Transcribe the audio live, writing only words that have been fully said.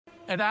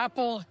At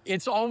Apple,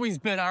 it's always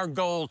been our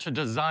goal to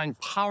design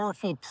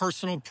powerful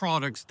personal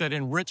products that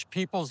enrich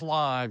people's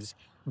lives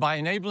by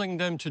enabling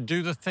them to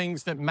do the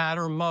things that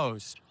matter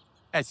most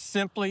as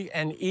simply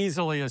and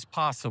easily as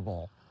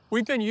possible.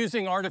 We've been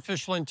using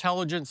artificial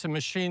intelligence and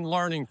machine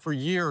learning for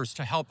years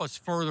to help us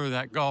further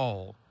that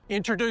goal.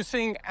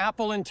 Introducing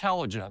Apple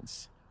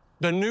Intelligence,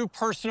 the new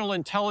personal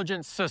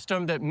intelligence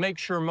system that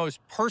makes your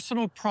most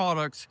personal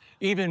products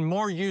even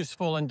more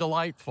useful and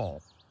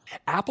delightful.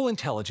 Apple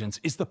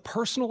Intelligence is the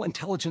personal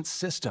intelligence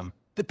system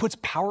that puts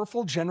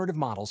powerful generative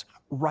models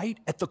right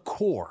at the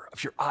core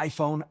of your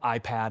iPhone,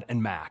 iPad,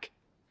 and Mac.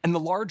 And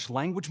the large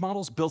language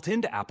models built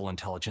into Apple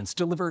Intelligence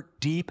deliver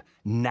deep,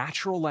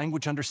 natural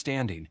language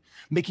understanding,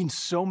 making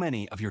so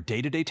many of your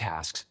day-to-day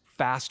tasks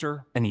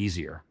faster and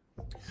easier.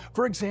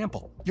 For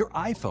example, your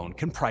iPhone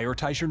can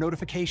prioritize your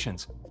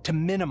notifications to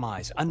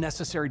minimize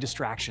unnecessary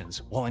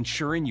distractions while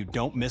ensuring you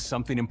don't miss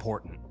something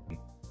important.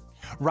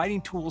 Writing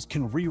tools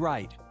can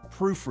rewrite,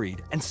 proofread,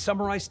 and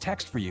summarize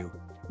text for you,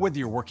 whether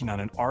you're working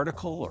on an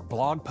article or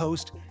blog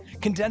post,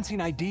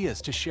 condensing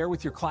ideas to share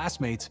with your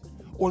classmates,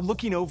 or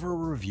looking over a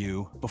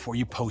review before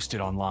you post it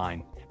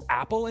online.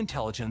 Apple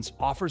Intelligence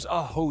offers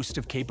a host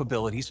of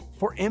capabilities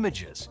for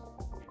images.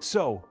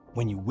 So,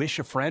 when you wish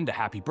a friend a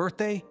happy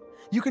birthday,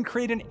 you can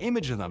create an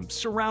image of them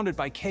surrounded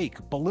by cake,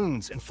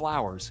 balloons, and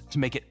flowers to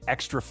make it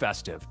extra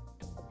festive.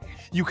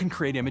 You can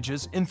create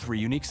images in 3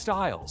 unique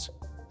styles: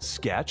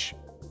 sketch,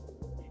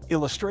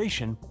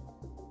 illustration,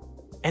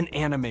 and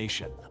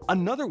animation.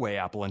 Another way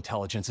Apple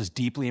Intelligence is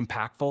deeply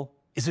impactful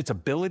is its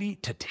ability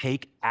to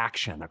take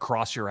action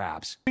across your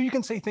apps. You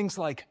can say things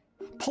like,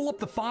 pull up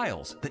the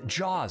files that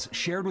Jaws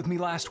shared with me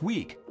last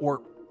week,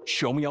 or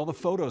show me all the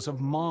photos of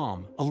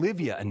Mom,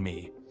 Olivia, and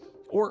me,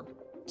 or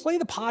play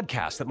the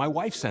podcast that my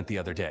wife sent the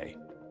other day.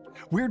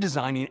 We're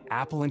designing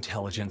Apple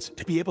Intelligence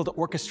to be able to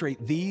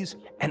orchestrate these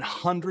and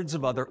hundreds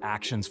of other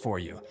actions for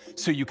you,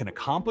 so you can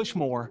accomplish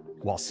more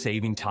while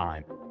saving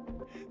time.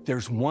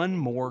 There's one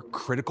more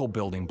critical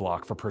building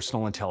block for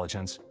personal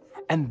intelligence,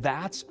 and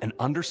that's an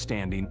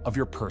understanding of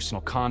your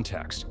personal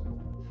context.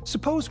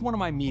 Suppose one of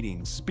my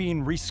meetings is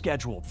being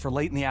rescheduled for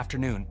late in the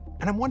afternoon,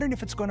 and I'm wondering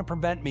if it's going to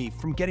prevent me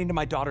from getting to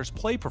my daughter's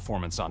play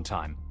performance on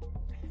time.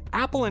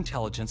 Apple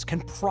Intelligence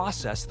can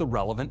process the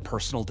relevant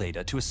personal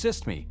data to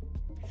assist me.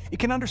 It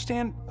can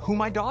understand who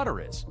my daughter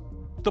is,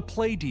 the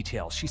play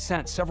details she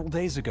sent several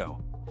days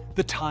ago,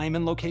 the time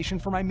and location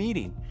for my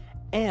meeting,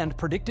 and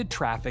predicted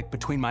traffic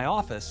between my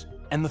office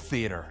and the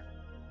theater.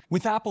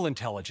 With Apple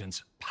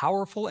Intelligence,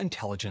 powerful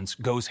intelligence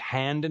goes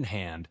hand in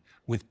hand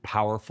with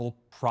powerful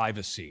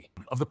privacy.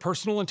 Of the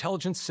personal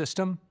intelligence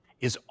system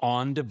is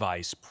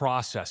on-device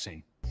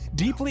processing.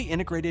 Deeply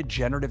integrated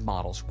generative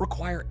models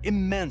require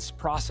immense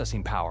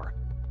processing power.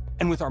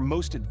 And with our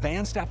most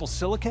advanced Apple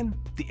Silicon,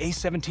 the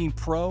A17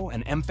 Pro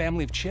and M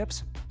family of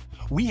chips,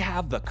 we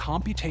have the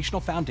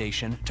computational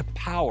foundation to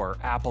power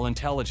Apple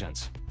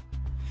Intelligence.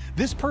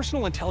 This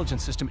personal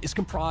intelligence system is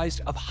comprised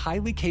of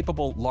highly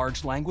capable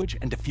large language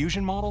and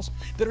diffusion models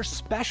that are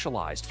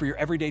specialized for your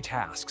everyday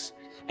tasks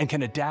and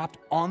can adapt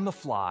on the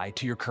fly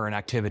to your current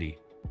activity.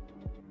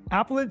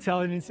 Apple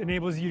Intelligence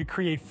enables you to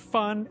create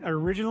fun,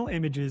 original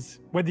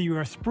images, whether you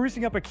are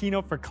sprucing up a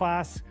keynote for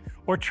class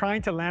or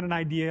trying to land an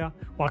idea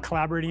while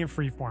collaborating in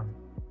freeform.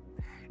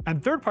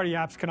 And third-party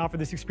apps can offer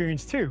this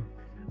experience too,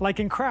 like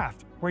in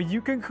Craft, where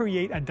you can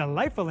create a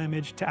delightful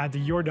image to add to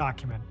your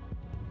document.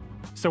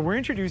 So we're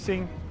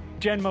introducing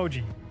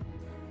Genmoji.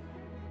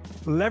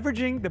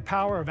 Leveraging the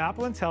power of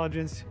Apple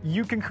Intelligence,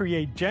 you can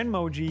create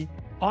Genmoji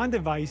on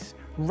device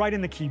right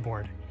in the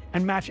keyboard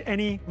and match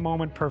any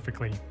moment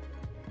perfectly.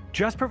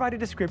 Just provide a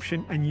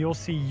description and you'll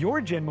see your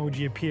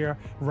Genmoji appear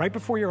right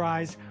before your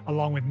eyes,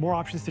 along with more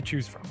options to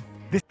choose from.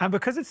 And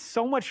because it's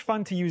so much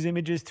fun to use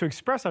images to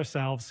express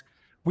ourselves,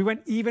 we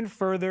went even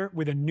further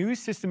with a new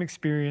system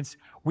experience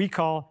we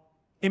call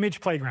Image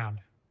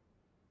Playground.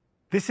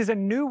 This is a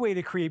new way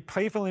to create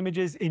playful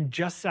images in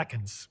just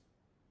seconds.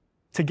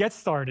 To get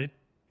started,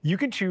 you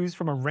can choose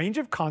from a range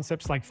of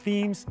concepts like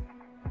themes,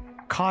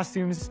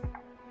 costumes,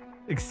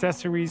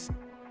 accessories,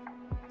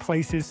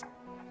 places,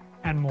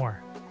 and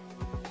more.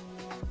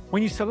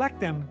 When you select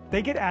them,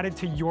 they get added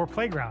to your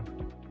playground.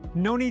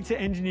 No need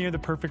to engineer the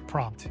perfect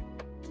prompt.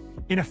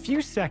 In a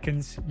few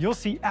seconds, you'll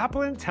see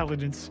Apple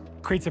Intelligence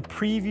creates a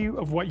preview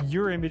of what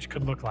your image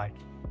could look like.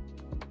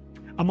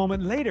 A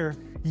moment later,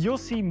 you'll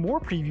see more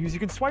previews you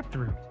can swipe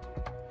through.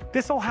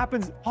 This all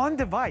happens on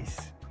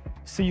device,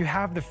 so you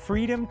have the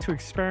freedom to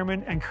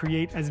experiment and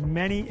create as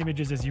many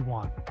images as you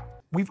want.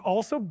 We've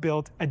also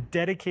built a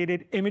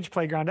dedicated Image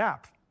Playground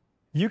app.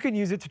 You can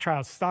use it to try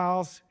out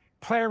styles,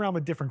 play around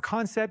with different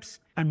concepts,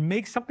 and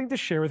make something to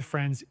share with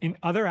friends in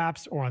other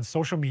apps or on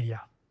social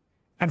media.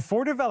 And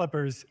for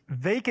developers,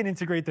 they can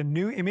integrate the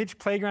new Image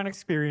Playground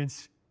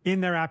experience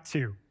in their app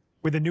too,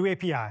 with a new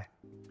API.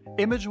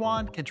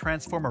 ImageWand can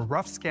transform a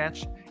rough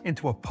sketch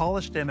into a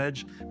polished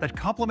image that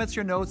complements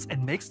your notes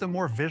and makes them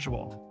more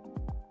visual.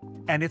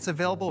 And it's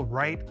available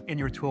right in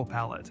your tool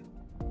palette.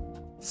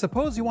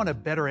 Suppose you want a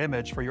better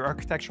image for your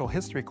architectural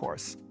history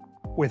course.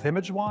 With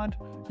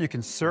ImageWand, you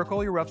can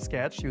circle your rough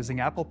sketch using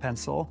Apple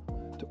Pencil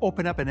to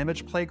open up an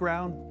image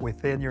playground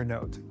within your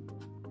note.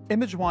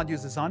 ImageWand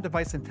uses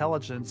on-device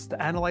intelligence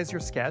to analyze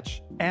your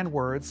sketch and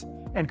words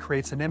and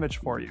creates an image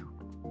for you.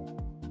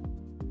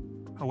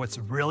 What's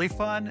really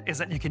fun is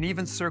that you can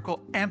even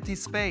circle empty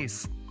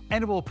space,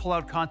 and it will pull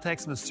out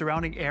context from the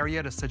surrounding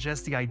area to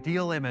suggest the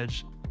ideal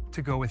image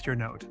to go with your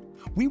note.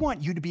 We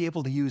want you to be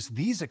able to use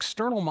these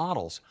external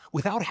models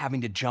without having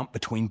to jump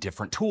between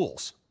different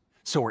tools.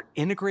 So we're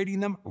integrating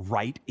them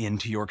right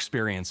into your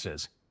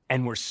experiences.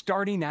 And we're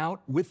starting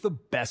out with the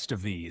best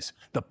of these,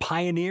 the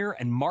pioneer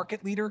and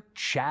market leader,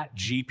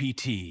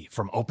 ChatGPT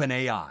from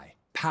OpenAI,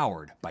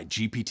 powered by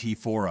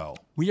GPT-4o.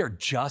 We are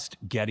just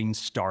getting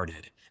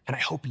started, and I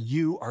hope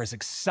you are as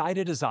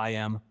excited as I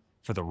am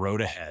for the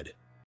road ahead.